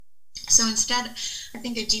So instead, I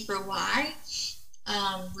think a deeper why,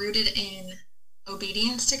 rooted in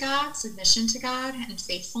obedience to God, submission to God, and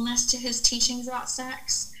faithfulness to his teachings about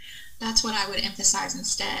sex. That's what I would emphasize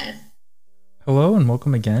instead. Hello and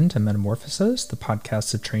welcome again to Metamorphosis, the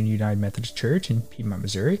podcast of Trinity United Methodist Church in Piedmont,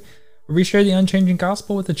 Missouri, where we share the unchanging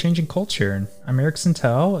gospel with a changing culture. And I'm Eric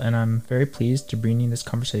Santel, and I'm very pleased to bring you this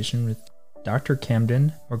conversation with Dr.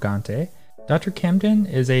 Camden Morgante. Dr. Camden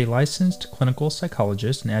is a licensed clinical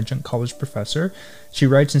psychologist and adjunct college professor. She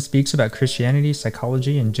writes and speaks about Christianity,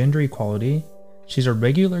 psychology, and gender equality. She's a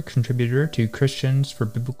regular contributor to Christians for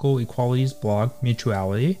Biblical Equality's blog,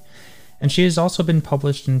 Mutuality, and she has also been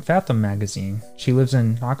published in Fathom magazine. She lives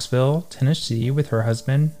in Knoxville, Tennessee with her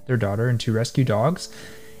husband, their daughter, and 2 rescue dogs,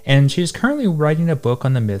 and she is currently writing a book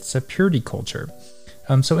on the myths of purity culture.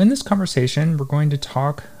 So in this conversation, we're going to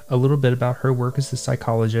talk a little bit about her work as a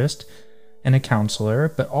psychologist and a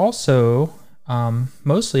counselor, but also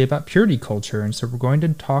mostly about purity culture. And so we're going to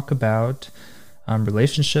talk about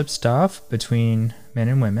relationship stuff between men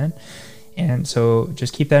and women. And so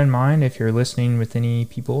just keep that in mind if you're listening with any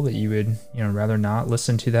people that you would, rather not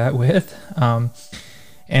listen to that with.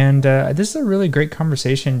 This is a really great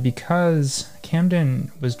conversation because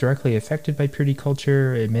Camden was directly affected by purity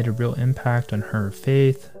culture. It made a real impact on her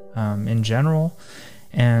faith in general.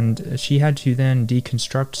 And she had to then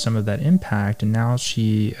deconstruct some of that impact. And now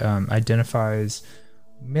she identifies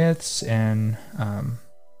myths and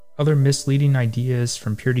other misleading ideas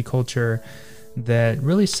from purity culture that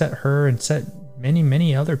really set her and set many,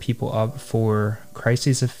 many other people up for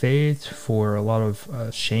crises of faith, for a lot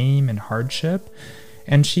of shame and hardship.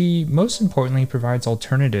 And she, most importantly, provides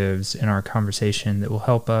alternatives in our conversation that will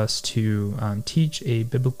help us to teach a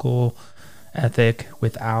biblical ethic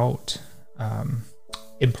without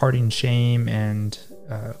imparting shame and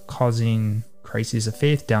causing crises of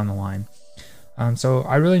faith down the line. So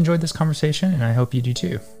I really enjoyed this conversation, and I hope you do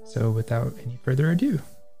too. So without any further ado,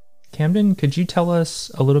 Camden, could you tell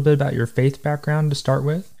us a little bit about your faith background to start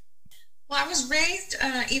with? Well, I was raised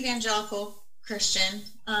evangelical Christian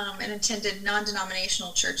and attended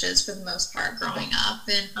non-denominational churches for the most part growing up.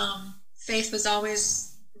 And faith was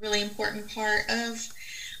always a really important part of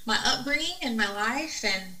my upbringing and my life.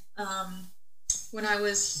 And when I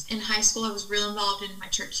was in high school, I was real involved in my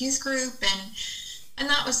church youth group. And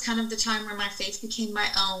that was kind of the time where my faith became my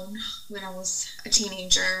own when I was a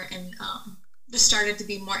teenager and just started to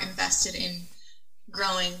be more invested in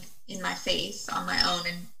growing in my faith on my own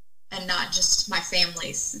and not just my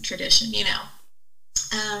family's tradition,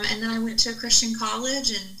 And then I went to a Christian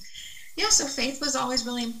college, and so faith was always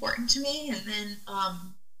really important to me. And then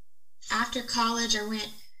after college, I went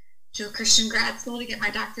to a Christian grad school to get my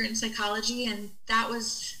doctorate in psychology, and that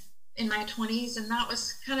was in my 20s, and that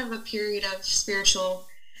was kind of a period of spiritual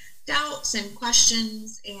doubts and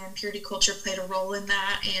questions, and purity culture played a role in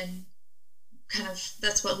that, and kind of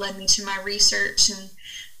that's what led me to my research and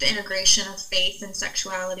the integration of faith and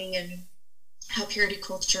sexuality and how purity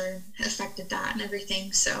culture affected that and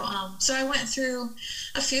everything. So I went through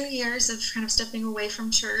a few years of kind of stepping away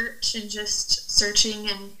from church and just searching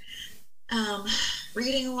and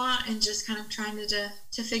reading a lot and just kind of trying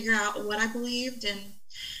to figure out what I believed. And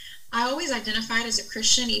I always identified as a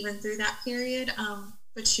Christian even through that period,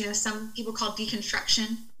 which some people call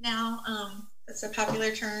deconstruction now. That's a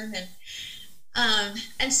popular term,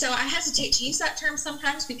 and so I hesitate to use that term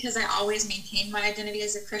sometimes because I always maintain my identity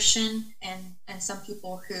as a Christian, and some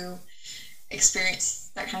people who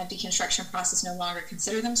experience that kind of deconstruction process no longer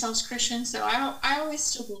consider themselves Christian. So I always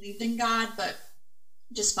still believed in God, but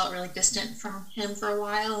just felt really distant from him for a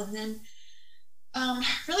while, and then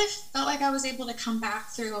really felt like I was able to come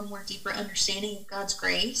back through a more deeper understanding of God's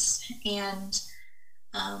grace. And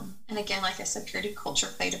again, like I said, purity culture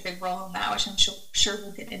played a big role in that, which I'm sure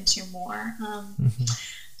we'll get into more.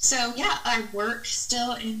 So I work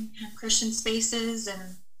still in Christian spaces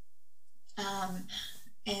and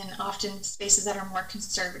often spaces that are more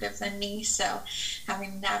conservative than me. So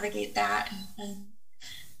having to navigate that and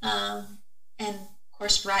of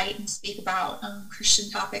course write and speak about Christian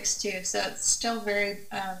topics too. So it's still very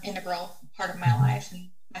integral part of my life and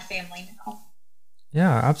my family now.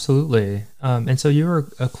 Yeah, absolutely. And so you're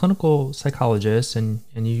a clinical psychologist and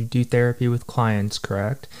you do therapy with clients,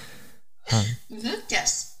 correct?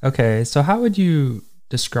 Yes. Okay, so how would you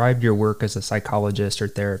describe your work as a psychologist or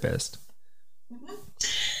therapist?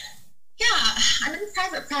 Yeah, I'm in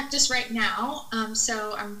private practice right now.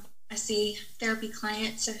 So I see therapy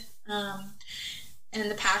clients, and in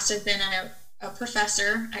the past I've been a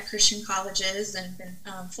professor at Christian colleges and been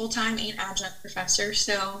full-time and adjunct professor.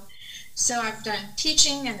 So I've done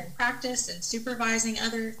teaching and then practice and supervising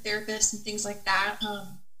other therapists and things like that.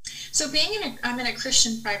 So I'm in a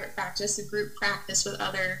Christian private practice, a group practice with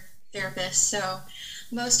other therapists. So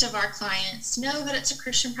most of our clients know that it's a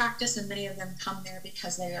Christian practice, and many of them come there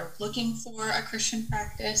because they are looking for a Christian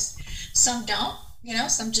practice. Some don't,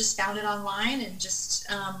 some just found it online, and just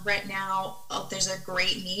right now there's a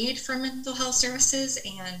great need for mental health services,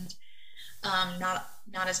 and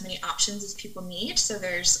not as many options as people need. So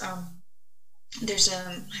there's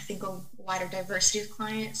I think a wider diversity of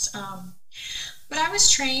clients. But I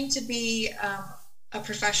was trained to be a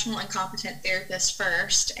professional and competent therapist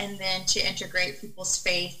first, and then to integrate people's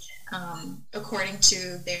faith according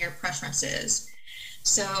to their preferences.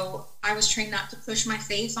 So I was trained not to push my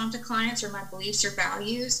faith onto clients or my beliefs or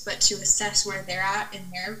values, but to assess where they're at in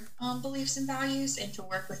their beliefs and values, and to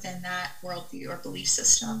work within that worldview or belief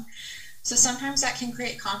system. So sometimes that can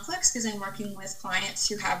create conflicts because I'm working with clients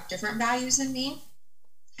who have different values than me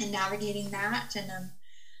and navigating that.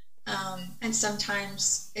 And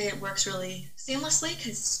sometimes it works really seamlessly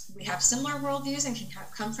because we have similar worldviews and can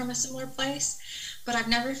come from a similar place. But I've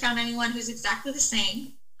never found anyone who's exactly the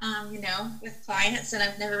same, with clients. And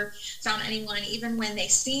I've never found anyone, even when they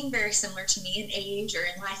seem very similar to me in age or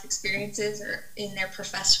in life experiences or in their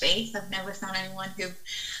professed faith, I've never found anyone who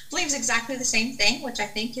believes exactly the same thing, which I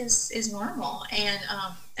think is normal.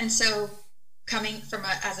 And so coming from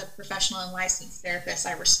as a professional and licensed therapist,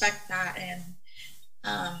 I respect that,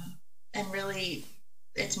 and really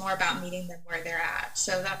it's more about meeting them where they're at.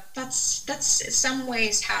 So that's in some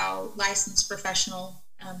ways how licensed professional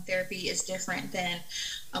therapy is different than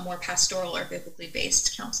a more pastoral or biblically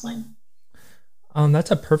based counseling.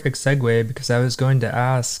 That's a perfect segue, because I was going to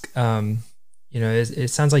ask, it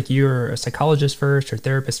sounds like you're a psychologist first or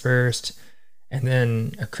therapist first, and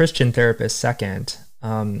then a Christian therapist second.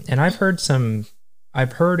 And I've heard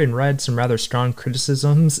and read some rather strong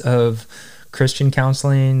criticisms of Christian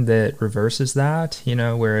counseling that reverses that,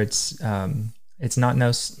 where it's not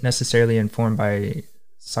necessarily informed by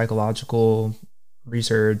psychological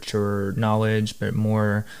research or knowledge, but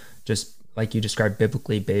more just like you described,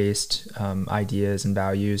 biblically based ideas and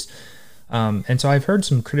values. And so I've heard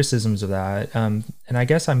some criticisms of that. And I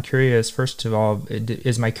guess I'm curious, first of all,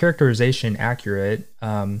 is my characterization accurate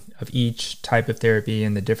of each type of therapy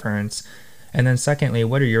and the difference? And then secondly,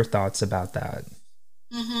 what are your thoughts about that?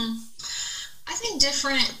 Mm-hmm. I think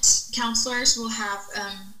different counselors will have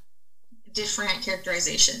different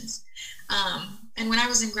characterizations. And when I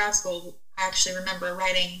was in grad school, I actually remember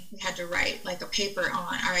we had to write like a paper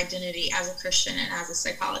on our identity as a Christian and as a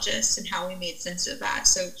psychologist and how we made sense of that.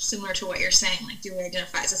 So similar to what you're saying, like, do we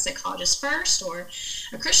identify as a psychologist first or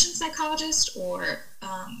a Christian psychologist, or,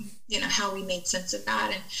 how we made sense of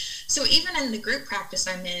that. And so even in the group practice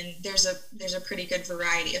I'm in, there's a pretty good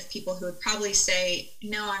variety of people who would probably say,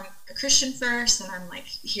 no, I'm a Christian first, and I'm like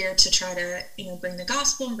here to try to, bring the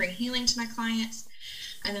gospel and bring healing to my clients.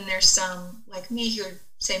 And then there's some like me who would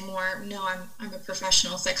say more, no, I'm a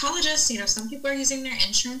professional psychologist. Some people are using their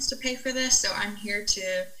insurance to pay for this, so I'm here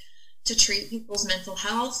to treat people's mental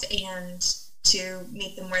health and to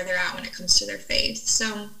meet them where they're at when it comes to their faith.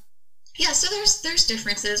 So yeah, so there's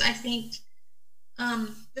differences. I think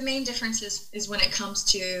the main difference is when it comes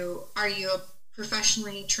to, are you a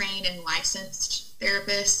professionally trained and licensed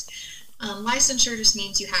therapist? Licensure just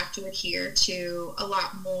means you have to adhere to a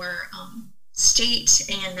lot more state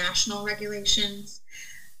and national regulations.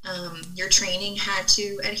 Your training had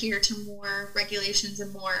to adhere to more regulations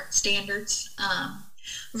and more standards,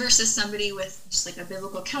 versus somebody with just like a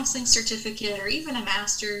biblical counseling certificate or even a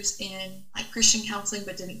master's in like Christian counseling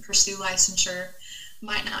but didn't pursue licensure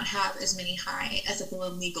might not have as many high ethical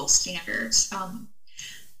and legal standards.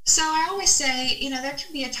 So I always say, there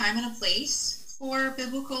can be a time and a place for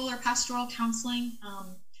biblical or pastoral counseling,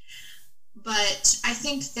 but I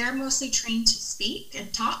think they're mostly trained to speak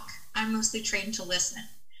and talk. I'm mostly trained to listen.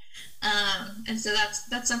 And so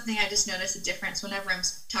that's something I just notice a difference whenever I'm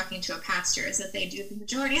talking to a pastor, is that they do the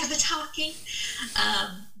majority of the talking.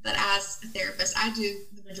 But as a therapist, I do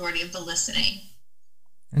the majority of the listening.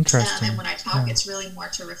 Interesting. And when I talk, It's really more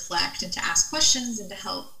to reflect and to ask questions and to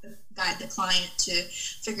help guide the client to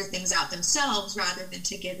figure things out themselves, rather than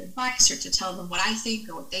to give advice or to tell them what I think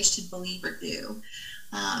or what they should believe or do.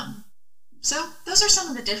 So those are some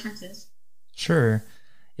of the differences. Sure.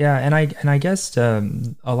 Yeah, and I guess a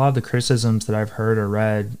lot of the criticisms that I've heard or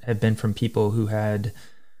read have been from people who had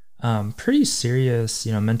pretty serious,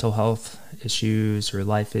 mental health issues or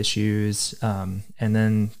life issues, and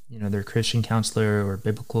then their Christian counselor or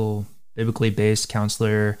biblically based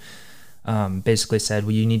counselor basically said,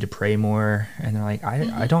 well, you need to pray more, and they're like,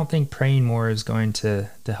 I don't think praying more is going to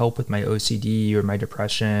help with my OCD or my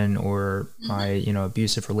depression or my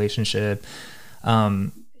abusive relationship.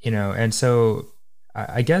 And so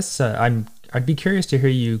I guess I'd be curious to hear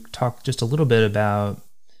you talk just a little bit about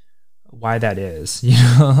why that is.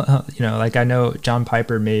 Like I know John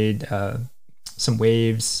Piper made some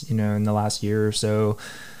waves, in the last year or so,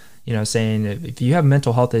 saying if you have a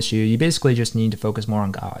mental health issue, you basically just need to focus more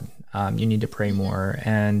on God. You need to pray more.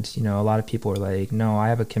 And, a lot of people are like, no, I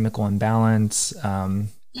have a chemical imbalance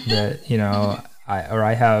that,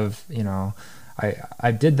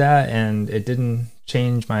 I did that and it didn't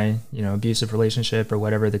change my, abusive relationship or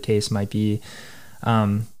whatever the case might be.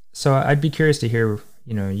 So I'd be curious to hear,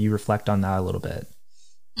 you reflect on that a little bit.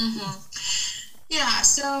 Yeah,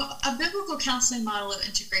 so a biblical counseling model of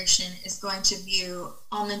integration is going to view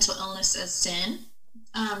all mental illness as sin,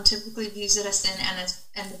 typically views it as sin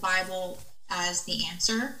and the Bible as the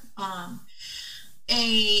answer.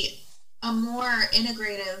 A more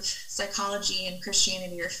integrative psychology and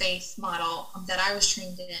Christianity or faith model that I was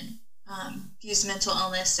trained in views mental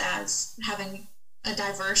illness as having a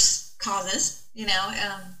diverse causes,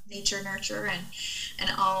 nature, nurture,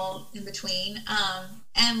 and all in between,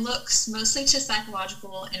 and looks mostly to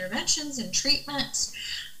psychological interventions and treatments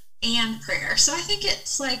and prayer. So I think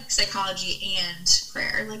it's like psychology and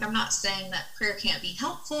prayer. Like, I'm not saying that prayer can't be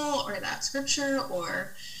helpful or that scripture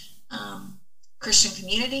or Christian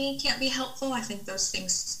community can't be helpful. I think those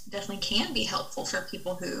things definitely can be helpful for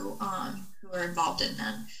people who are involved in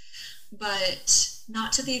them, but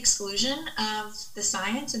not to the exclusion of the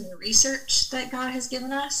science and the research that God has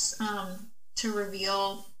given us to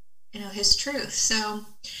reveal, His truth. So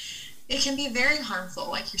it can be very harmful,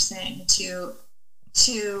 like you're saying, to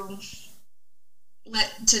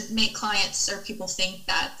make clients or people think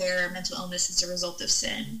that their mental illness is a result of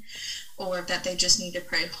sin, or that they just need to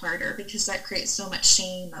pray harder, because that creates so much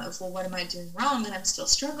shame of, well, what am I doing wrong that I'm still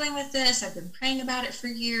struggling with this? I've been praying about it for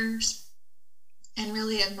years, and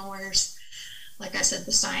really ignores, like I said,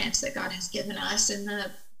 the science that God has given us and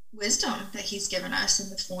the wisdom that He's given us in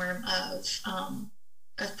the form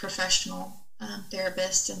of professional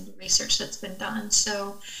therapists and the research that's been done.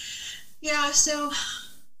 So, yeah, so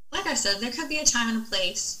like I said, there could be a time and a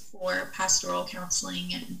place for pastoral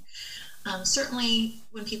counseling, and certainly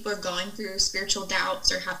when people are going through spiritual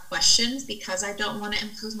doubts or have questions, because I don't want to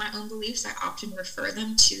impose my own beliefs, I often refer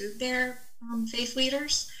them to their faith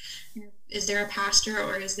leaders. Is there a pastor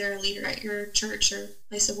or is there a leader at your church or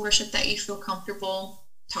place of worship that you feel comfortable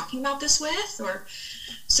talking about this with? Or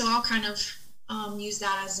so I'll kind of use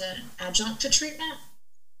that as an adjunct to treatment.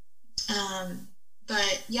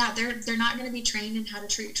 But yeah, they're not going to be trained in how to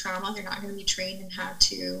treat trauma. They're not going to be trained in how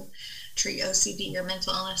to treat OCD or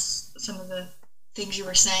mental illness, some of the things you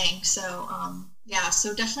were saying. So yeah,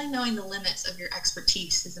 so definitely knowing the limits of your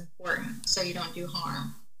expertise is important so you don't do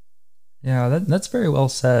harm. Yeah, that's very well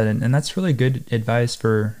said. And that's really good advice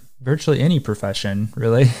for virtually any profession,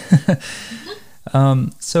 really.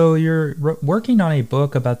 So you're working on a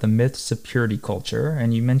book about the myths of purity culture,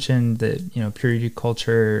 and you mentioned that, purity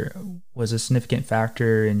culture was a significant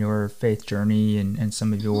factor in your faith journey and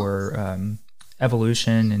some of your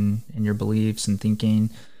evolution and your beliefs and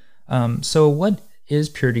thinking. So what is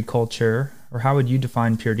purity culture, or how would you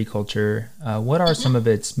define purity culture? What are some of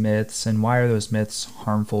its myths, and why are those myths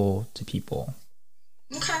harmful to people?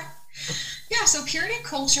 Okay. Yeah, so purity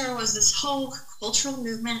culture was this whole cultural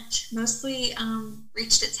movement, mostly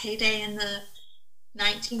reached its heyday in the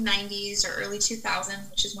 1990s or early 2000s,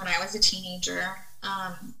 which is when I was a teenager.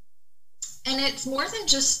 And it's more than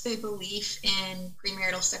just the belief in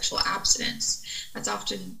premarital sexual abstinence. That's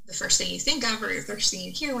often the first thing you think of, or the first thing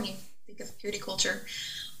you hear when you think of purity culture.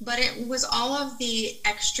 But it was all of the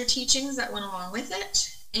extra teachings that went along with it,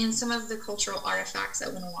 and some of the cultural artifacts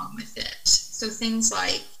that went along with it. So things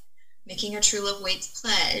like making a true love waits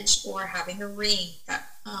pledge, or having a ring that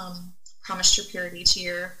promised your purity to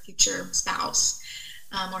your future spouse,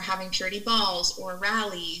 or having purity balls or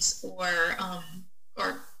rallies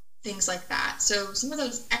or things like that. So some of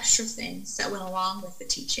those extra things that went along with the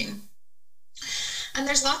teaching. And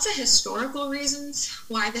there's lots of historical reasons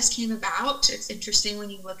why this came about. It's interesting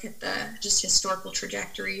when you look at the just historical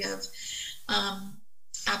trajectory of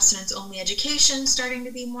abstinence-only education starting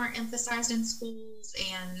to be more emphasized in schools,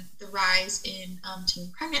 and the rise in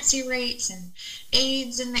teen pregnancy rates and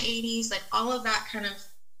AIDS in the 80s. Like, all of that kind of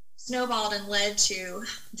snowballed and led to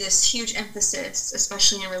this huge emphasis,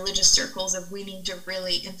 especially in religious circles, of we need to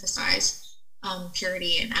really emphasize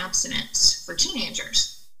purity and abstinence for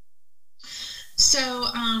teenagers. So,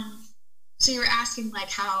 so you were asking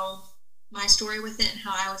like how my story with it and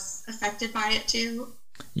how I was affected by it too.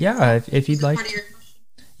 Yeah, if you'd like.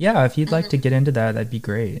 If you'd like to get into that, that'd be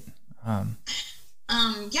great.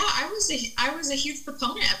 Yeah, I was a huge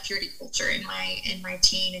proponent of purity culture in my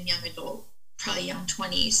teen and young adult, probably young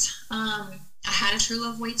 20s. I had a true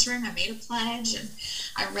love waits ring. I made a pledge, and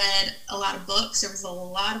I read a lot of books. There was a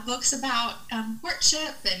lot of books about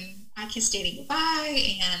courtship and I kissed dating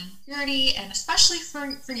goodbye and purity, and especially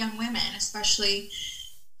for young women, especially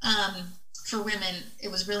for women, it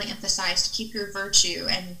was really emphasized to keep your virtue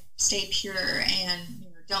and stay pure, and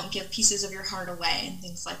don't give pieces of your heart away and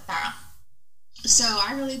things like that. So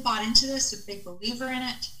I really bought into this, a big believer in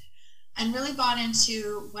it, and really bought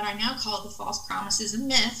into what I now call the false promises and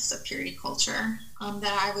myths of purity culture,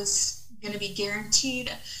 that I was going to be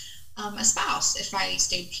guaranteed a spouse if I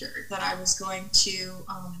stayed pure, that I was going to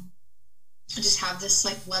just have this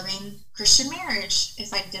like loving Christian marriage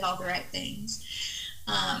if I did all the right things,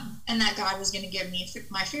 and that God was going to give me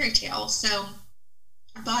my fairy tale. So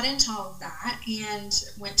I bought into all of that and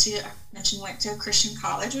went to a Christian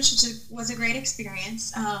college, which was a great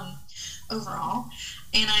experience overall.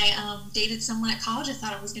 And I dated someone at college. I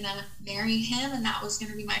thought I was going to marry him, and that was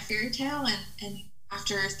going to be my fairy tale. And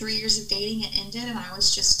after 3 years of dating, it ended, and I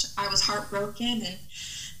was heartbroken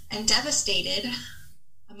and devastated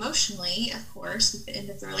emotionally, of course, at the end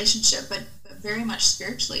of the relationship, but very much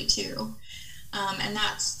spiritually too. And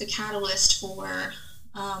that's the catalyst for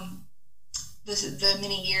the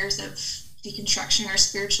many years of deconstruction or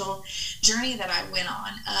spiritual journey that I went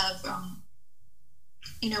on of,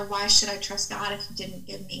 why should I trust God if he didn't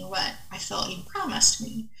give me what I felt he promised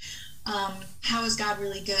me? How is God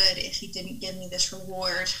really good if he didn't give me this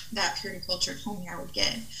reward that purity culture told me I would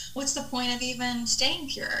get? What's the point of even staying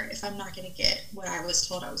pure if I'm not going to get what I was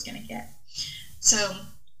told I was going to get? So,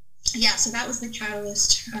 yeah, so that was the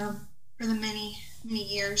catalyst for the many, many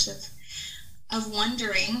years of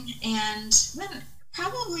wondering. And then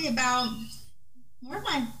probably about more of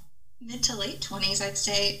my mid to late 20s, I'd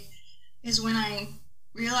say, is when I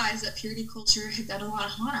realized that purity culture had done a lot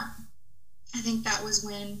of harm. I think that was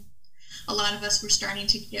when a lot of us were starting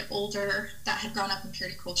to get older that had grown up in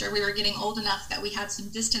purity culture. We were getting old enough that we had some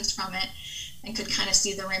distance from it and could kind of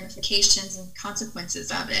see the ramifications and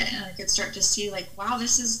consequences of it. And I could start to see like, wow,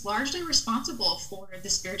 this is largely responsible for the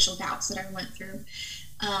spiritual doubts that I went through.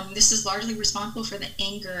 This is largely responsible for the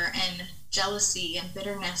anger and jealousy and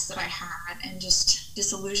bitterness that I had, and just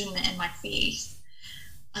disillusionment in my faith.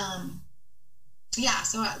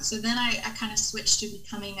 So then I kind of switched to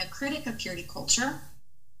becoming a critic of purity culture,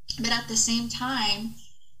 but at the same time,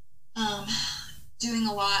 doing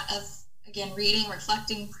a lot of, again, reading,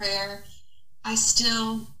 reflecting, prayer. I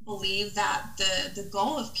still believe that the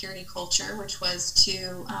goal of purity culture, which was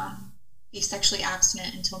to be sexually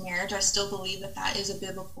abstinent until marriage, I still believe that is a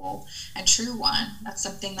biblical and true one. That's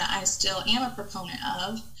something that I still am a proponent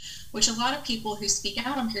of, which a lot of people who speak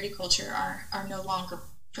out on purity culture are no longer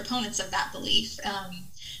proponents of that belief.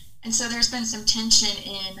 And so there's been some tension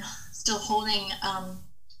in still holding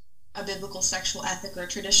a biblical sexual ethic or a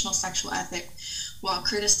traditional sexual ethic while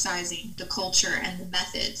criticizing the culture and the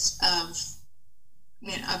methods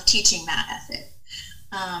of teaching that ethic.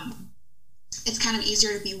 It's kind of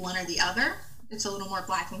easier to be one or the other. It's a little more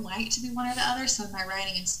black and white to be one or the other. So in my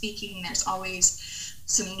writing and speaking, there's always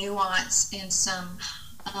some nuance and some,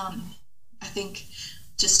 I think,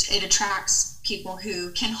 just it attracts people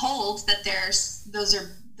who can hold that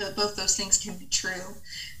both those things can be true.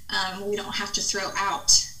 We don't have to throw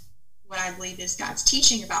out what I believe is God's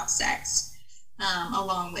teaching about sex,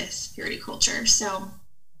 along with purity culture. So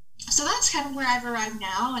that's kind of where I've arrived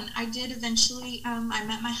now. And I did eventually, I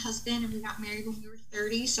met my husband and we got married when we were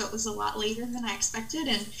 30. So it was a lot later than I expected,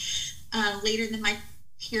 and later than my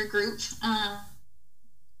peer group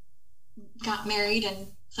got married and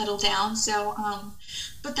settled down. So,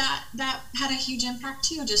 but that had a huge impact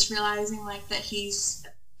too, just realizing like that he's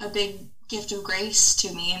a big gift of grace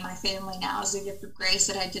to me, and my family now is a gift of grace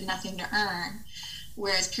that I did nothing to earn.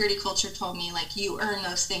 Whereas purity culture told me like you earn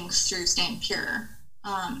those things through staying pure.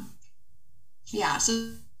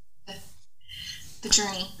 So the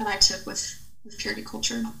journey that I took with purity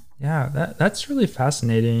culture. Yeah, that's really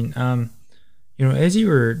fascinating. As you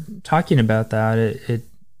were talking about that,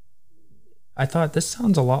 I thought this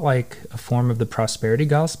sounds a lot like a form of the prosperity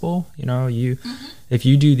gospel. If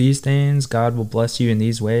you do these things, God will bless you in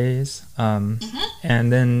these ways. And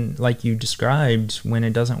then, like you described, when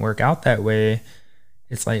it doesn't work out that way,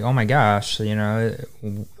 it's like, oh my gosh, I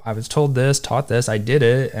was told this, taught this, I did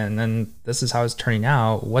it, and then this is how it's turning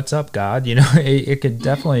out. What's up, God? It could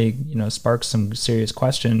definitely, spark some serious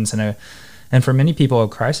questions and for many people, a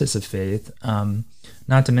crisis of faith.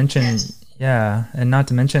 Not to mention, and not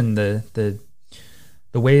to mention the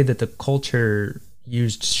way that the culture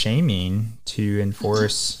used shaming to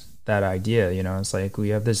enforce that idea. It's like we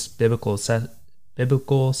have this biblical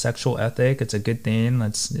sexual ethic. It's a good thing.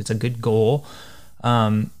 It's a good goal.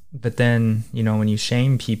 But then, when you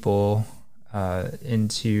shame people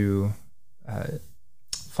into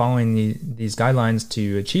following these guidelines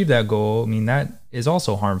to achieve that goal, I mean, that is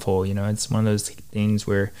also harmful. It's one of those things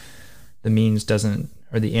where the means the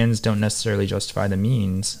ends don't necessarily justify the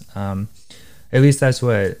means. At least that's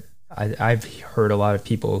what I've heard a lot of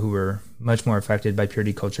people who were much more affected by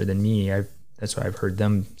purity culture than me. That's what I've heard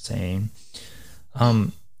them saying.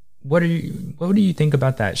 What do you think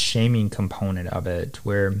about that shaming component of it,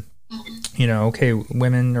 where, okay,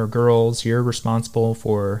 women or girls, you're responsible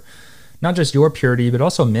for not just your purity, but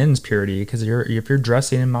also men's purity, because if you're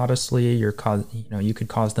dressing immodestly, you could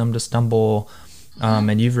cause them to stumble,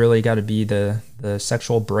 and you've really got to be the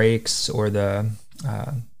sexual brakes or the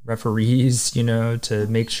referees, to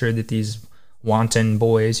make sure that these wanton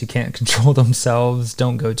boys who can't control themselves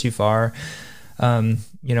don't go too far. How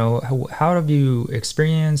have you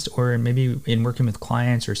experienced, or maybe in working with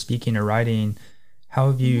clients or speaking or writing,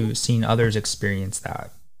 how have you seen others experience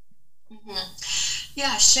that?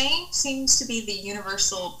 Yeah, shame seems to be the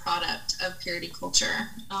universal product of purity culture.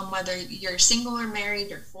 Whether you're single or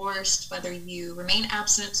married or divorced, whether you remain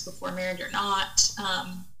abstinent before marriage or not,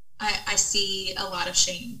 I see a lot of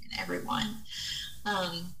shame in everyone.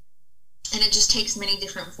 And it just takes many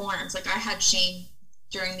different forms. Like, I had shame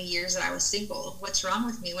during the years that I was single. What's wrong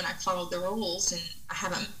with me when I followed the rules and I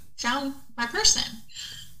haven't found my person?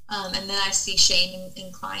 And then I see shame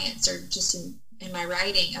in clients, or just in my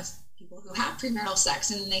writing, of people who have premarital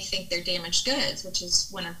sex and then they think they're damaged goods, which is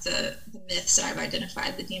one of the myths that I've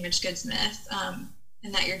identified, the damaged goods myth,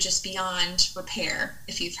 and that you're just beyond repair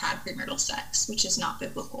if you've had premarital sex, which is not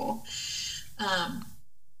biblical.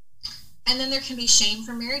 And then there can be shame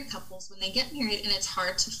for married couples when they get married and it's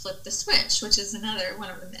hard to flip the switch, which is another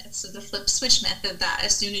one of the myths. So the flip switch myth of that,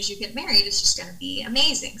 as soon as you get married, it's just going to be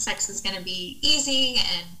amazing. Sex is going to be easy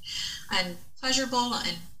and pleasurable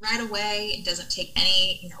and right away. It doesn't take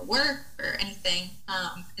any work or anything.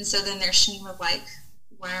 And so then there's shame of like,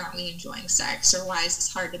 why aren't we enjoying sex, or why is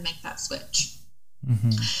this hard to make that switch?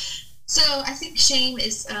 Mm-hmm. So I think shame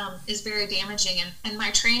is very damaging, and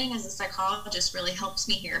my training as a psychologist really helps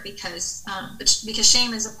me here because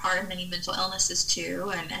shame is a part of many mental illnesses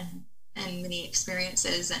too, and many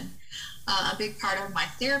experiences, and a big part of my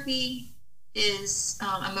therapy is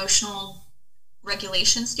emotional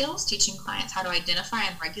regulation skills, teaching clients how to identify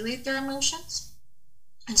and regulate their emotions.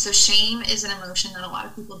 And so shame is an emotion that a lot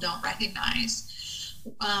of people don't recognize.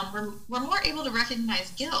 We're more able to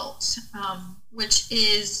recognize guilt, which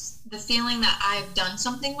is the feeling that I've done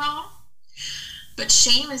something wrong. But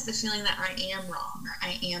shame is the feeling that I am wrong or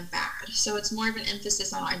I am bad. So it's more of an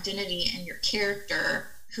emphasis on identity and your character,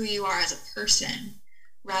 who you are as a person,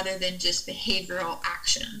 rather than just behavioral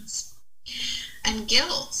actions. And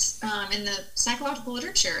guilt, in the psychological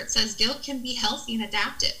literature, it says guilt can be healthy and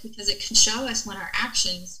adaptive because it can show us when our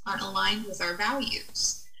actions aren't aligned with our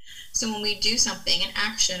values. So when we do something, an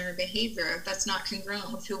action or behavior that's not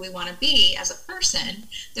congruent with who we want to be as a person,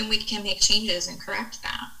 then we can make changes and correct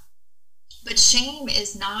that. But shame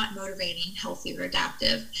is not motivating, healthy, or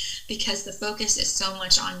adaptive because the focus is so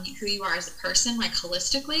much on who you are as a person, like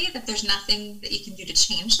holistically, that there's nothing that you can do to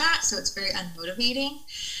change that. So it's very unmotivating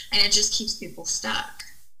and it just keeps people stuck.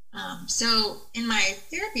 So in my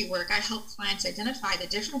therapy work, I help clients identify the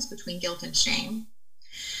difference between guilt and shame.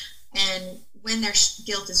 And when their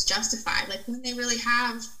guilt is justified, like when they really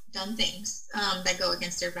have done things that go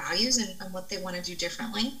against their values and what they want to do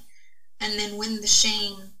differently. And then when the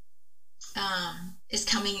shame is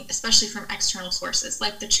coming, especially from external sources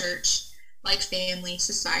like the church, like family,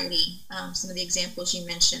 society, some of the examples you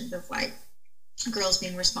mentioned of like girls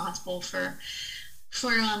being responsible for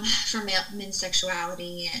men's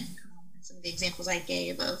sexuality, and some of the examples I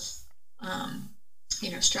gave of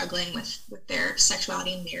struggling with their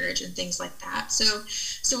sexuality in marriage and things like that.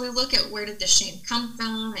 So we look at where did the shame come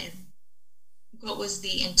from and what was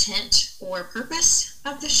the intent or purpose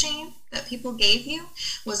of the shame that people gave you.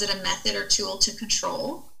 Was it a method or tool to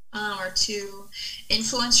control or to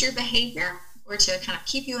influence your behavior or to kind of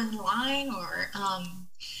keep you in line or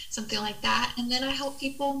something like that? And then I help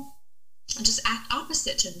people just act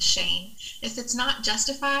opposite to the shame. If it's not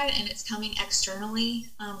justified and it's coming externally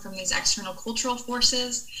from these external cultural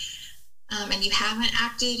forces, and you haven't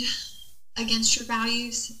acted against your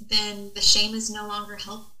values, then the shame is no longer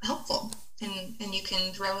helpful, and you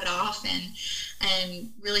can throw it off and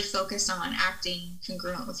really focus on acting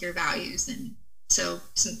congruent with your values. And so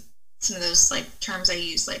some some of those like terms I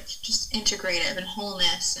use, like just integrative and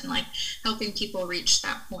wholeness, and like helping people reach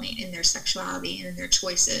that point in their sexuality and in their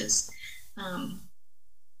choices.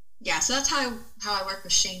 Yeah, so that's how I work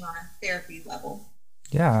with shame on a therapy level.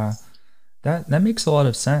 Yeah, that makes a lot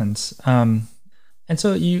of sense. And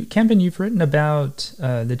so Camden, you've written about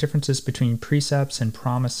the differences between precepts and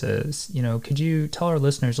promises. Could you tell our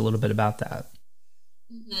listeners a little bit about that?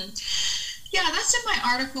 Mm-hmm. Yeah, that's in my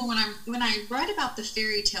article when I write about the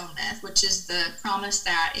fairy tale myth, which is the promise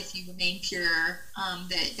that if you remain pure,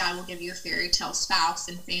 that God will give you a fairy tale spouse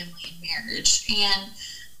and family and marriage. And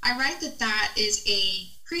I write that is a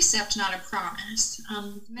precept, not a promise.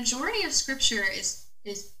 The majority of scripture is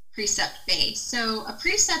precept based. So a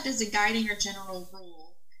precept is a guiding or general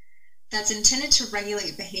rule that's intended to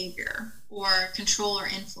regulate behavior or control or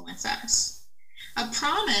influence us. A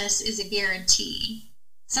promise is a guarantee,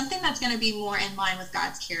 something that's going to be more in line with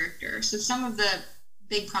God's character. So some of the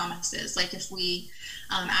big promises, like if we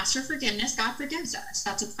ask for forgiveness, God forgives us.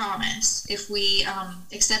 That's a promise. If we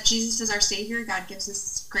accept Jesus as our Savior, God gives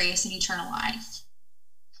us grace and eternal life.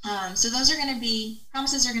 So those are going to be,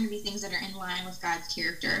 promises are going to be things that are in line with God's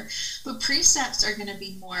character. But precepts are going to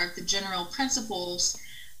be more of the general principles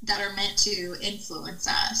that are meant to influence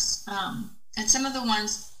us. And some of the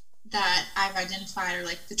ones that I've identified are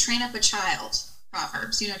like the train up a child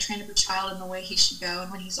Proverbs, train up a child in the way he should go,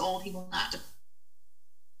 and when he's old, he will not depart.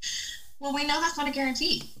 Well, we know that's not a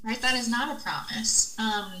guarantee, right? That is not a promise,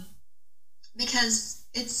 because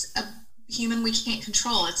it's a human we can't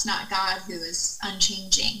control. It's not God who is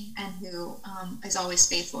unchanging and who is always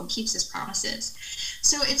faithful and keeps his promises.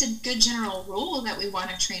 So it's a good general rule that we want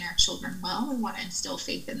to train our children well. We want to instill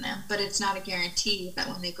faith in them, but it's not a guarantee that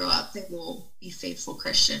when they grow up, they will be faithful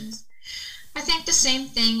Christians. I think the same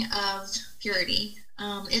thing of purity.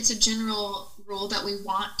 It's a general rule that we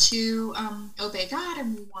want to obey God,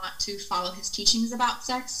 and we want to follow his teachings about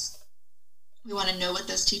sex. We want to know what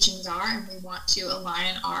those teachings are, and we want to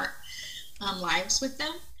align our lives with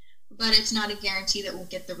them. But it's not a guarantee that we'll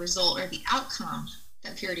get the result or the outcome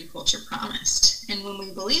that purity culture promised. And when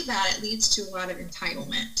we believe that, it leads to a lot of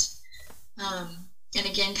entitlement. And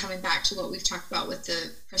again, coming back to what we've talked about with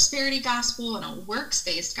the prosperity gospel and a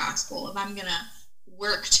works-based gospel, if I'm going to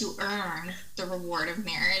work to earn the reward of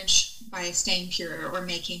marriage by staying pure or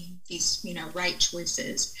making these, right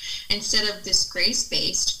choices, instead of this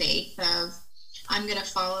grace-based faith of I'm going to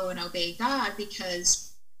follow and obey God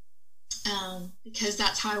because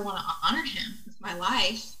that's how I want to honor him with my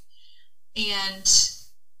life, and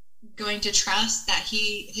going to trust that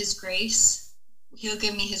his grace, he'll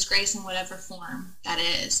give me his grace in whatever form that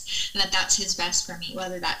is, and that's his best for me,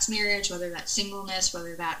 whether that's marriage, whether that's singleness,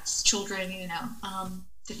 whether that's children,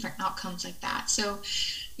 different outcomes like that. So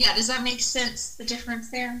yeah, does that make sense, the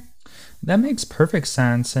difference there? That makes perfect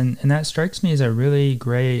sense, and that strikes me as a really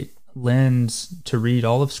great lens to read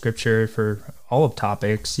all of scripture for all of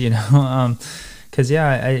topics, because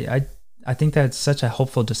I think that's such a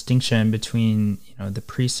helpful distinction between the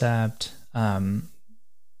precept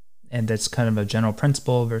and that's kind of a general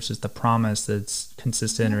principle versus the promise that's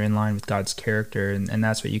consistent or in line with God's character. And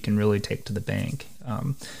that's what you can really take to the bank.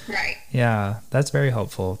 Right. Yeah, that's very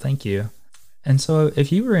helpful. Thank you. And so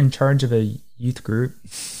if you were in charge of a youth group,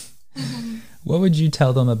 what would you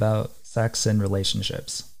tell them about sex and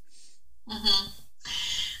relationships?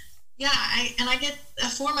 Yeah, I get a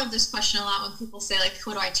form of this question a lot when people say, like,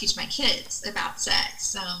 what do I teach my kids about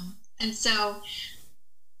sex? And so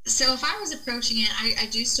if I was approaching it, I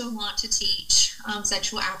do still want to teach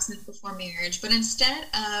sexual abstinence before marriage, but instead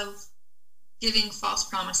of giving false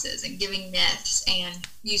promises and giving myths and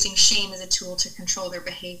using shame as a tool to control their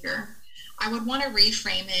behavior, I would want to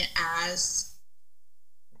reframe it as,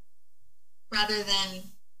 rather than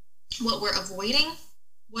what we're avoiding,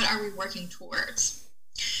 what are we working towards?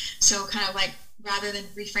 So kind of like, rather than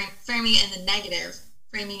framing it in the negative,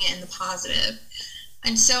 framing it in the positive.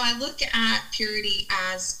 And so I look at purity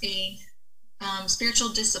as a spiritual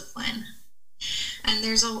discipline, and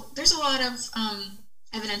there's a lot of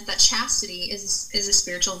evidence that chastity is a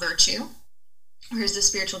spiritual virtue, or is a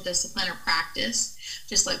spiritual discipline or practice,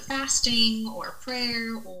 just like fasting or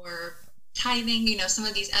prayer or tithing, some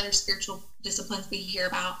of these other spiritual disciplines we hear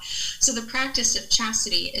about. So the practice of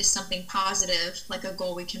chastity is something positive, like a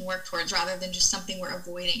goal we can work towards, rather than just something we're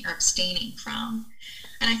avoiding or abstaining from.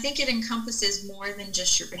 And I think it encompasses more than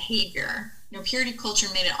just your behavior. Purity culture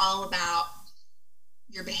made it all about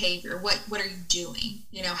your behavior. What are you doing?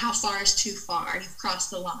 How far is too far? You've crossed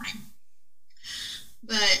the line.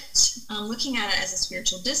 But looking at it as a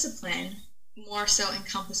spiritual discipline more so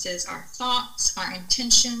encompasses our thoughts, our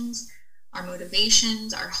intentions, our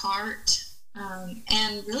motivations, our heart,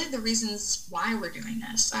 and really the reasons why we're doing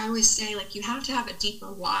this. I always say, like, you have to have a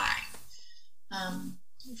deeper why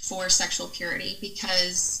for sexual purity,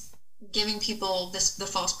 because giving people the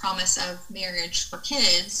false promise of marriage or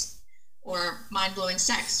kids or mind-blowing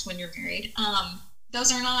sex when you're married,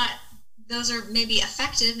 those are maybe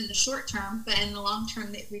effective in the short term, but in the long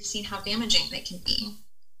term, we've seen how damaging they can be.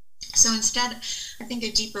 So instead, I think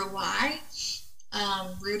a deeper why,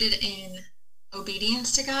 rooted in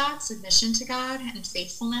obedience to God, submission to God, and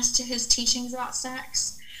faithfulness to his teachings about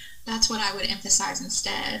sex, that's what I would emphasize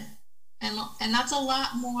instead. And that's a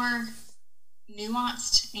lot more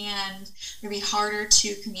nuanced and maybe harder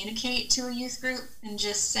to communicate to a youth group than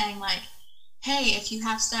just saying, like, hey, if you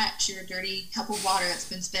have sex, you're a dirty cup of water that's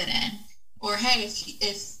been spit in. Or, hey,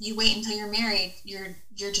 if you wait until you're married, you're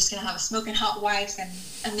just going to have a smoking hot wife and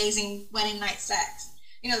amazing wedding night sex.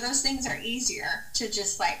 Those things are easier to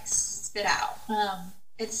just, like, spit out.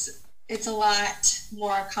 It's a lot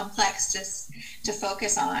more complex to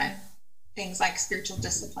focus on things like spiritual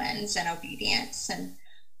disciplines and obedience.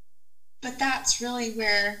 But that's really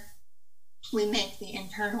where we make the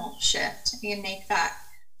internal shift and make that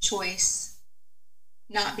choice,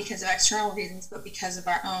 not because of external reasons, but because of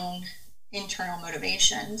our own internal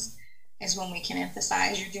motivations, is when we can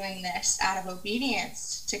emphasize you're doing this out of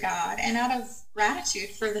obedience to God and out of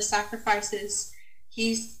gratitude for the sacrifices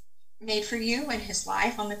he's made for you in his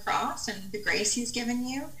life on the cross and the grace he's given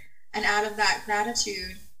you. And out of that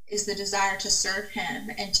gratitude is the desire to serve him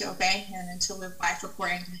and to obey him and to live life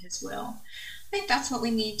according to his will. I think that's what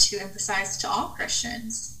we need to emphasize to all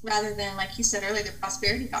Christians, rather than, like you said earlier, the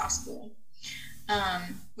prosperity gospel,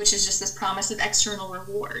 which is just this promise of external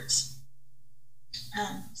rewards.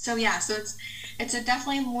 So it's a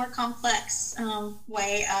definitely more complex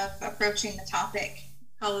way of approaching the topic.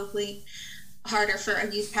 Probably harder for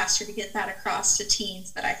a youth pastor to get that across to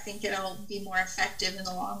teens, but I think it'll be more effective in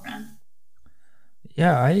the long run.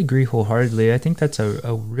 Yeah, I agree wholeheartedly. I think that's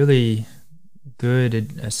a really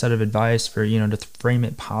good set of advice for, to frame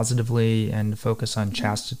it positively and to focus on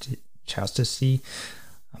chastity.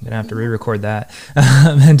 I'm going to have to re-record that.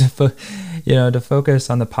 And to focus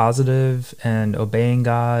on the positive and obeying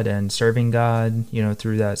God and serving God,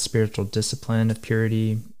 through that spiritual discipline of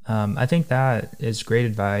purity. I think that is great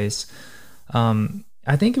advice.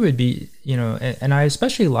 I think it would be, and I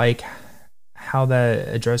especially like how that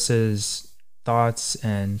addresses thoughts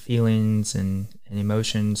and feelings and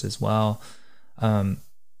emotions as well.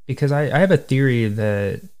 Because I have a theory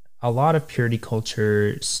that a lot of purity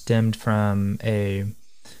culture stemmed from a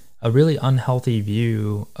really unhealthy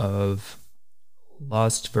view of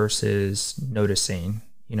lust versus noticing.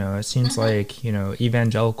 It seems like,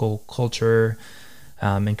 evangelical culture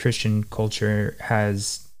and Christian culture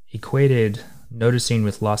has equated noticing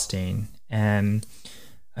with lusting. And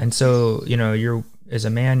so, you're, as a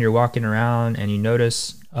man, you're walking around and you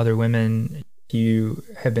notice other women. If you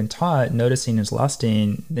have been taught noticing is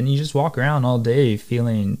lusting, then you just walk around all day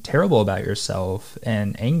feeling terrible about yourself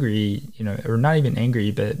and angry, or not even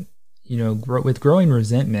angry, but, with growing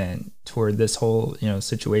resentment toward this whole,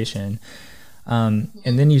 situation. And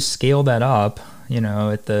then you scale that up,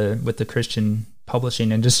 with the Christian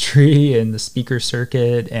publishing industry and the speaker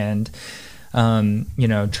circuit and,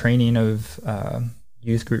 training of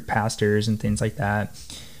youth group pastors and things like that.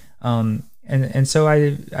 And so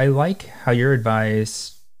I like how your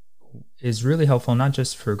advice is really helpful, not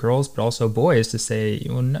just for girls, but also boys, to say,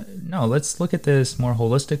 well, no, let's look at this more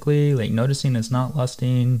holistically. Like, noticing is not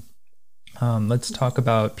lusting. Let's talk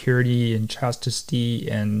about purity and chastity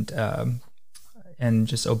and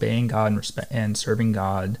just obeying God and respect and serving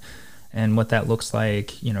God, and what that looks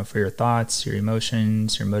like, for your thoughts, your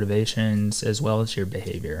emotions, your motivations, as well as your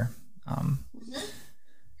behavior.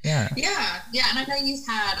 Yeah. And I know you've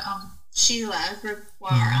had Sheila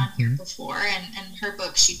Gregoire on here before, and her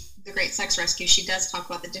book, The Great Sex Rescue, she does talk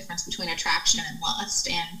about the difference between attraction and lust,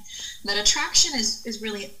 and that attraction is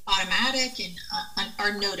really automatic and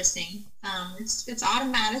or noticing. It's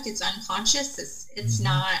automatic, it's unconscious, it's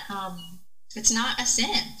not a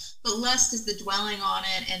sin. But lust is the dwelling on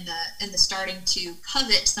it and the starting to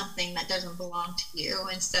covet something that doesn't belong to you,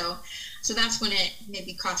 and so that's when it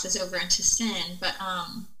maybe crosses over into sin. But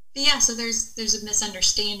yeah, so there's a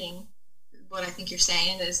misunderstanding. What I think you're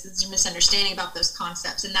saying is there's a misunderstanding about those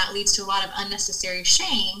concepts, and that leads to a lot of unnecessary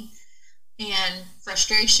shame and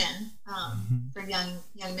frustration for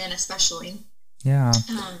young men, especially. Yeah.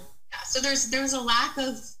 So there's a lack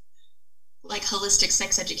of, like, holistic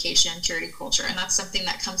sex education, purity culture, and that's something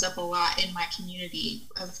that comes up a lot in my community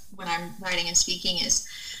of when I'm writing and speaking. Is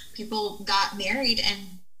people got married and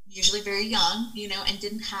usually very young, and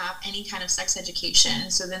didn't have any kind of sex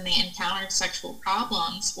education. So then they encountered sexual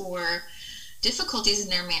problems or difficulties in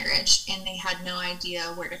their marriage, and they had no idea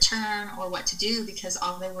where to turn or what to do, because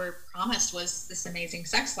all they were promised was this amazing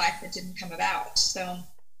sex life that didn't come about. So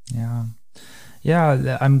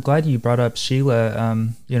yeah, I'm glad you brought up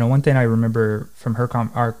Sheila. One thing I remember from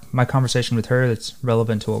my conversation with her that's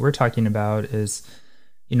relevant to what we're talking about is,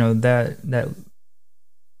 that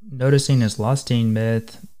noticing is lusting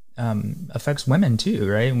myth affects women too,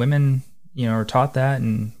 right? Women, are taught that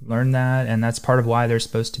and learn that, and that's part of why they're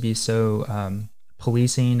supposed to be so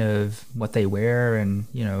policing of what they wear and,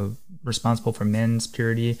 responsible for men's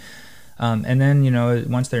purity. And then,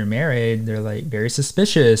 once they're married, they're like very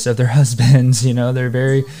suspicious of their husbands, they're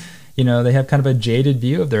very, they have kind of a jaded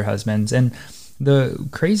view of their husbands. And the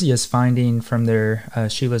craziest finding from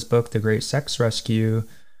Sheila's book, The Great Sex Rescue,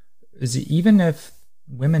 is even if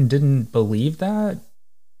women didn't believe that,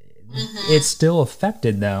 it still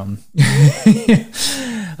affected them.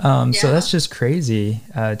 So that's just crazy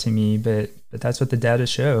to me, but that's what the data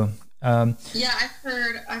show. I've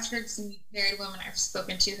heard some married women I've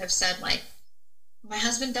spoken to have said, like, my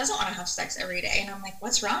husband doesn't want to have sex every day, and I'm like,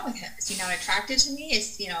 what's wrong with him? Is he not attracted to me?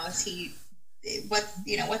 Is he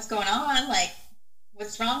what's going on? Like,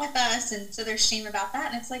 what's wrong with us? And so there's shame about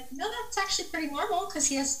that, and it's like, no, that's actually pretty normal, because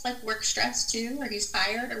he has like work stress too, or he's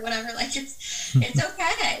tired or whatever. Like, it's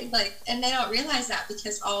okay. Like, and they don't realize that,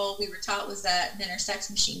 because all we were taught was that men are sex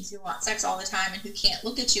machines who want sex all the time and who can't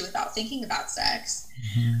look at you without thinking about sex.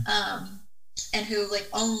 And who like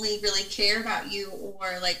only really care about you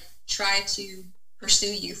or like try to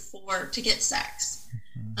pursue you to get sex.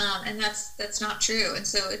 And that's not true. And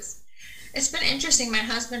so it's been interesting. My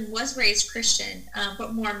husband was raised Christian,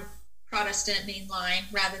 but more Protestant mainline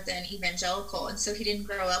rather than evangelical. And so he didn't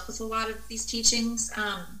grow up with a lot of these teachings,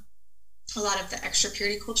 a lot of the extra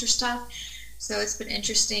purity culture stuff. So it's been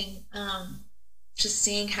interesting just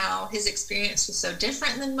seeing how his experience was so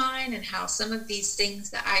different than mine, and how some of these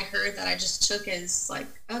things that I heard that I just took as like,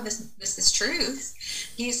 oh, this is truth,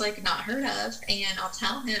 he's like not heard of. And I'll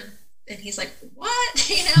tell him, and he's like, what?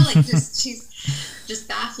 Like he's just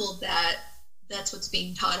baffled that that's what's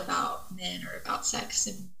being taught about men or about sex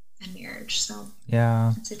and marriage. So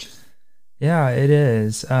yeah, it's interesting. Yeah, it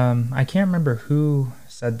is. I can't remember who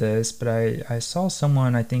said this, but I saw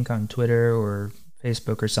someone, I think on Twitter or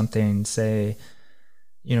Facebook or something, say,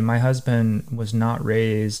 my husband was not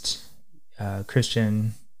raised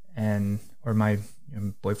Christian, or my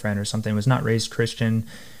boyfriend or something was not raised Christian,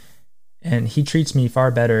 and he treats me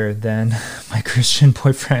far better than my Christian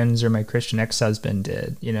boyfriends or my Christian ex-husband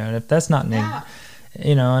did. And if that's not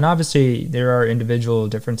and obviously there are individual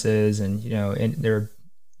differences, and there are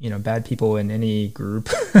bad people in any group,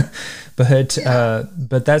 but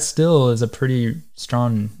that still is a pretty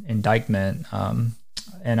strong indictment.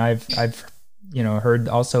 And I've heard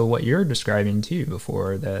also what you're describing too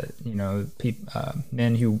before, that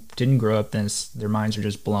men who didn't grow up this, their minds are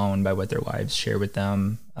just blown by what their wives share with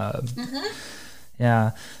them.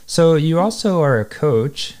 Yeah. So you also are a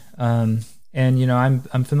coach, and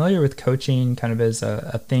I'm familiar with coaching kind of as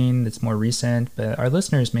a thing that's more recent, but our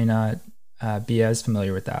listeners may not be as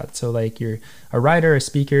familiar with that. So like, you're a writer, a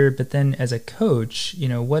speaker, but then as a coach,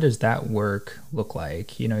 what does that work look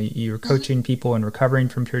like? You're coaching people and recovering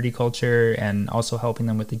from purity culture and also helping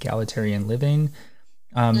them with egalitarian living.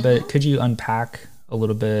 But could you unpack a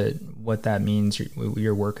little bit what that means,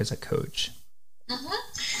 your work as a coach?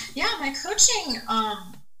 Yeah, my coaching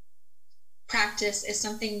practice is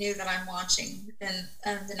something new that I'm launching within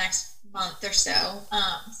the next month or so.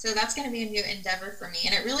 So that's going to be a new endeavor for me.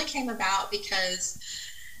 And it really came about because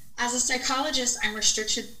as a psychologist, I'm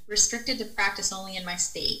restricted to practice only in my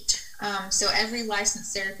state. So every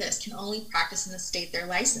licensed therapist can only practice in the state they're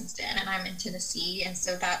licensed in. And I'm in Tennessee. And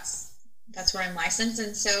so that's where I'm licensed.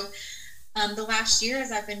 And so the last year,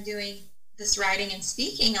 as I've been doing this writing and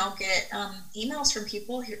speaking, I'll get emails from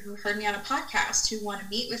people who heard me on a podcast, who want to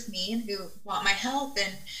meet with me and who want my help,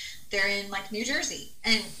 and they're in like New Jersey,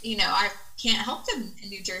 and I can't help them in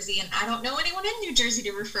New Jersey, and I don't know anyone in New Jersey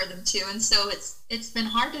to refer them to, and so it's been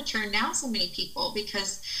hard to turn down so many people,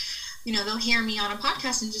 because they'll hear me on a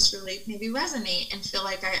podcast and just really maybe resonate and feel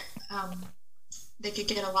like they could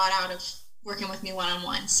get a lot out of working with me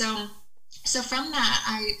one-on-one. So from that,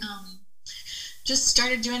 I just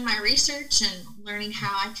started doing my research and learning how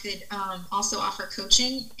I could also offer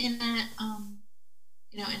coaching in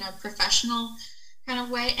a professional kind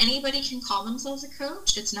of way. Anybody can call themselves a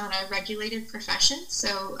coach. It's not a regulated profession,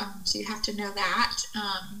 so you have to know that.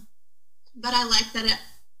 But I like that it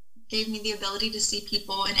gave me the ability to see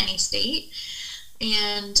people in any state.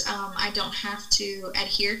 and I don't have to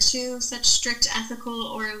adhere to such strict ethical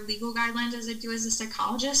or legal guidelines as I do as a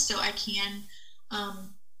psychologist. So I can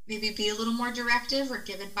maybe be a little more directive or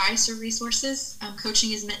give advice or resources.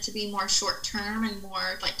 Coaching is meant to be more short term and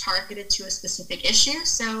more like targeted to a specific issue.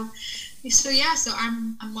 So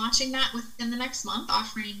I'm launching that within the next month,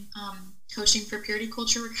 offering coaching for purity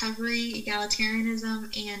culture recovery,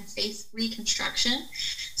 egalitarianism, and faith reconstruction.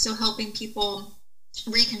 So helping people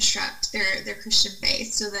reconstruct their Christian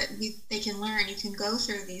faith so that they can learn. You can go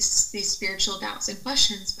through these spiritual doubts and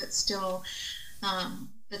questions, but still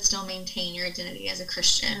maintain your identity as a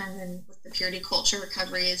Christian. And then with the purity culture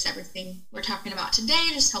recovery is everything we're talking about today,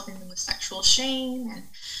 just helping them with sexual shame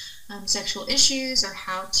and sexual issues, or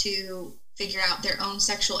how to figure out their own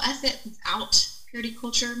sexual ethic without purity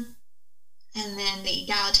culture. And then the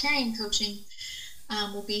egalitarian coaching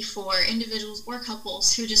will be for individuals or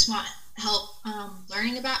couples who just want help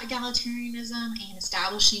learning about egalitarianism and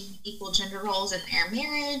establishing equal gender roles in their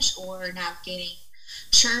marriage, or navigating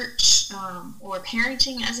church or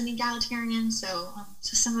parenting as an egalitarian. So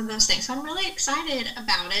some of those things. So I'm really excited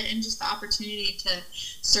about it, and just the opportunity to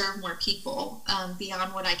serve more people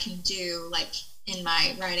beyond what I can do, like in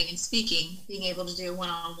my writing and speaking. Being able to do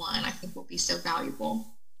one-on-one, I think will be so valuable.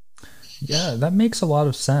 Yeah, that makes a lot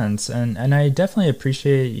of sense, and I definitely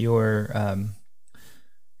appreciate your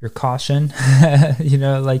caution.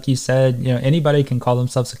 Like you said, anybody can call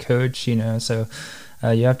themselves a coach. So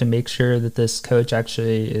you have to make sure that this coach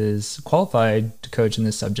actually is qualified to coach in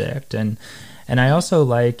this subject, and I also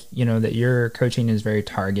like that your coaching is very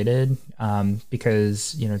targeted,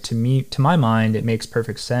 because to my mind, it makes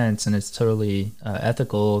perfect sense, and it's totally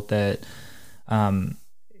ethical that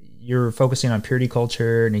you're focusing on purity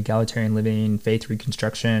culture and egalitarian living, faith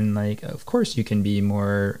reconstruction. Like, of course, you can be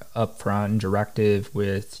more upfront and directive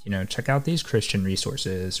with, check out these Christian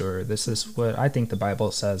resources, or this is what I think the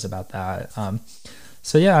Bible says about that.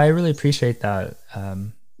 So yeah, I really appreciate that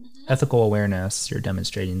ethical awareness you're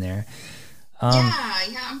demonstrating there.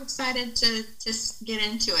 I'm excited to just get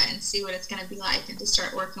into it and see what it's going to be like, and to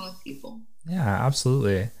start working with people. Yeah,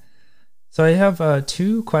 absolutely. So I have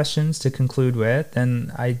 2 questions to conclude with,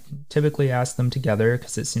 and I typically ask them together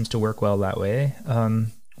because it seems to work well that way.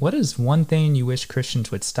 What is one thing you wish Christians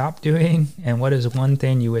would stop doing, and what is one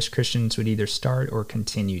thing you wish Christians would either start or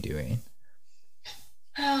continue doing?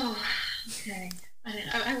 Oh, okay.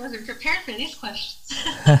 I wasn't prepared for these questions.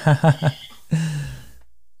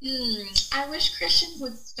 I wish Christians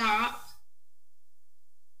would stop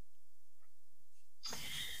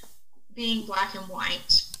being black and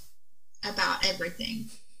white about everything.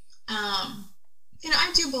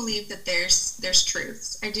 I do believe that there's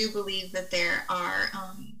truths. I do believe that there are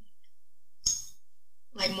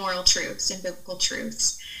like moral truths and biblical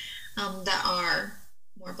truths that are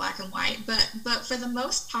more black and white. But for the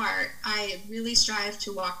most part, I really strive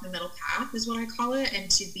to walk the middle path, is what I call it,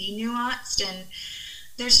 and to be nuanced. And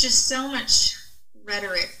there's just so much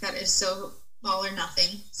rhetoric that is so all or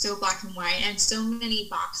nothing, so black and white, and so many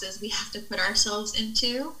boxes we have to put ourselves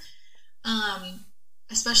into,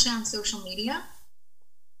 especially on social media.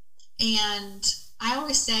 And I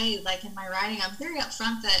always say, like in my writing, I'm very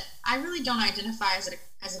upfront that I really don't identify as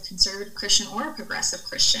a conservative Christian or a progressive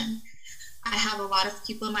Christian. I have a lot of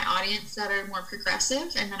people in my audience that are more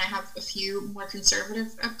progressive, and then I have a few more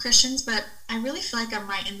conservative Christians, but I really feel like I'm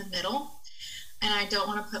right in the middle, and I don't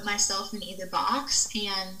want to put myself in either box.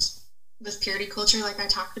 And with purity culture, like I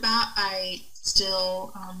talked about, I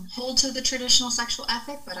still hold to the traditional sexual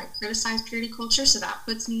ethic, but I criticize purity culture, so that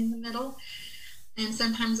puts me in the middle. And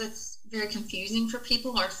sometimes it's very confusing for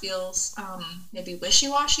people, or feels maybe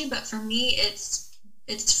wishy-washy, but for me,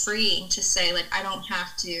 it's freeing to say, like, I don't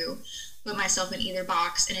have to put myself in either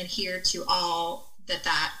box and adhere to all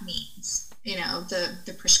that means,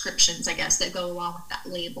 the prescriptions, I guess, that go along with that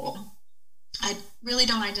label. I really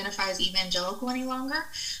don't identify as evangelical any longer,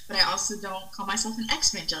 but I also don't call myself an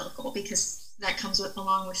ex-evangelical, because that comes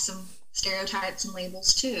along with some stereotypes and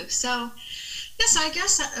labels too. So yes, I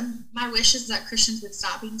guess my wish is that Christians would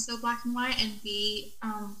stop being so black and white and be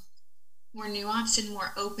more nuanced and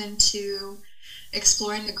more open to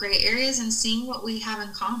exploring the gray areas and seeing what we have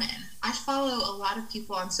in common. I follow a lot of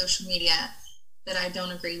people on social media that I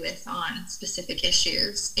don't agree with on specific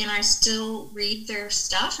issues, and I still read their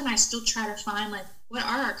stuff, and I still try to find, like, what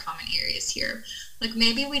are our common areas here? Like,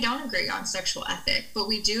 maybe we don't agree on sexual ethic, but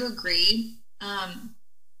we do agree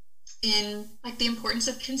in, like, the importance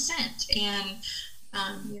of consent and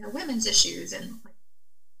women's issues, and like,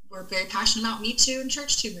 we're very passionate about Me Too and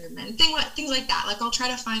Church Too movement and things like that. Like, I'll try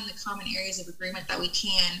to find the common areas of agreement that we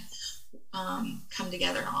can come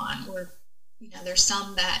together on, or there's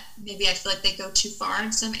some that maybe I feel like they go too far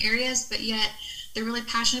in some areas, but yet they're really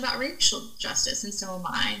passionate about racial justice, and so am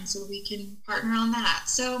I, and so we can partner on that.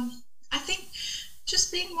 So I think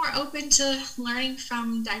just being more open to learning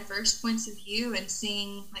from diverse points of view and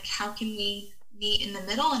seeing like how can we meet in the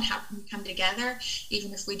middle and how can we come together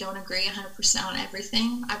even if we don't agree 100% on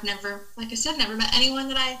everything. I've never, like I said, never met anyone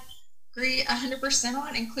that I agree 100%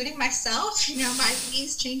 on, including myself. My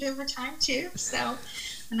views change over time too, so,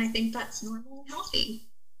 and I think that's normal and healthy.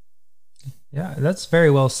 Yeah, that's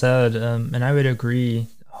very well said, and I would agree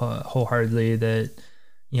wholeheartedly that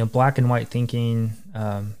black and white thinking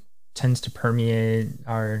tends to permeate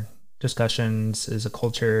our discussions as a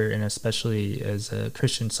culture, and especially as a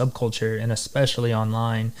Christian subculture, and especially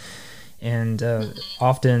online. And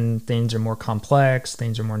often things are more complex,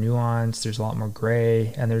 things are more nuanced, there's a lot more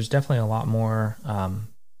gray, and there's definitely a lot more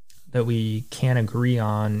that we can agree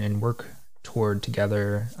on and work toward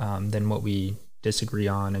together than what we disagree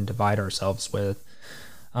on and divide ourselves with.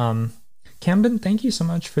 Camden, thank you so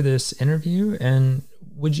much for this interview. And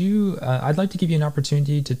would you, I'd like to give you an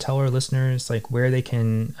opportunity to tell our listeners like where they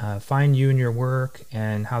can find you and your work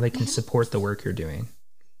and how they can support the work you're doing.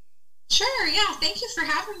 Sure. Yeah. Thank you for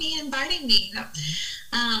having me and inviting me.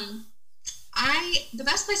 The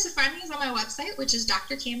best place to find me is on my website, which is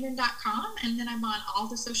drcamden.com. And then I'm on all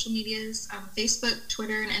the social medias, Facebook,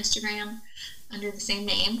 Twitter, and Instagram under the same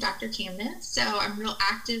name, Dr. Camden. So I'm real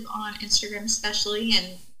active on Instagram especially,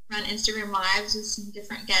 and run Instagram lives with some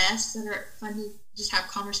different guests that are fun to just have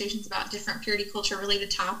conversations about different purity culture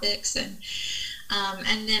related topics. And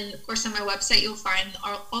then, of course, on my website, you'll find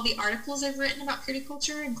all the articles I've written about purity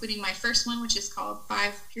culture, including my first one, which is called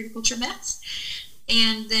 5 Purity Culture Myths.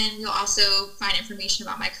 And then you'll also find information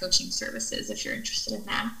about my coaching services if you're interested in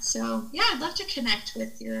that. So, yeah, I'd love to connect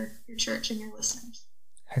with your church and your listeners.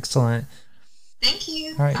 Excellent. Thank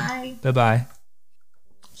you. All right. Bye. Bye-bye.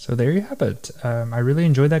 So there you have it. I really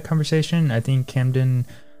enjoyed that conversation. I think Camden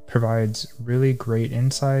provides really great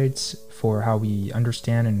insights for how we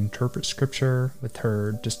understand and interpret Scripture with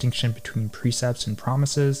her distinction between precepts and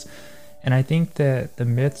promises. And I think that the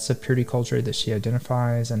myths of purity culture that she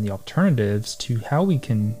identifies and the alternatives to how we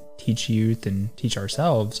can teach youth and teach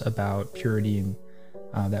ourselves about purity and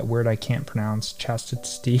that word I can't pronounce,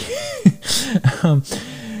 chastity.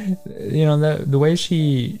 The way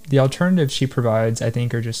the alternatives she provides, I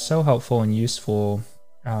think, are just so helpful and useful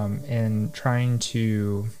in trying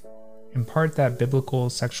to impart that biblical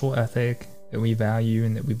sexual ethic that we value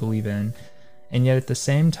and that we believe in, and yet at the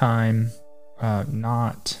same time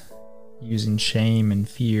not using shame and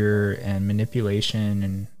fear and manipulation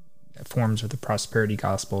and forms of the prosperity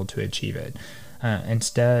gospel to achieve it.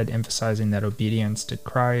 Instead, emphasizing that obedience to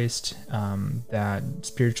Christ, that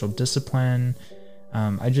spiritual discipline.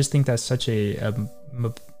 I just think that's such a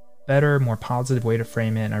better, more positive way to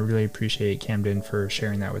frame it, and I really appreciate Camden for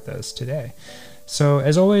sharing that with us today. So,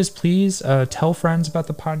 as always, please tell friends about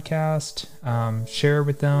the podcast, share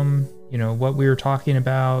with them, what we were talking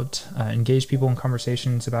about, engage people in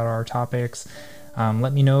conversations about our topics.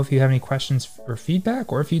 Let me know if you have any questions or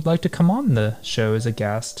feedback, or if you'd like to come on the show as a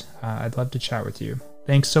guest. I'd love to chat with you.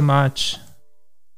 Thanks so much.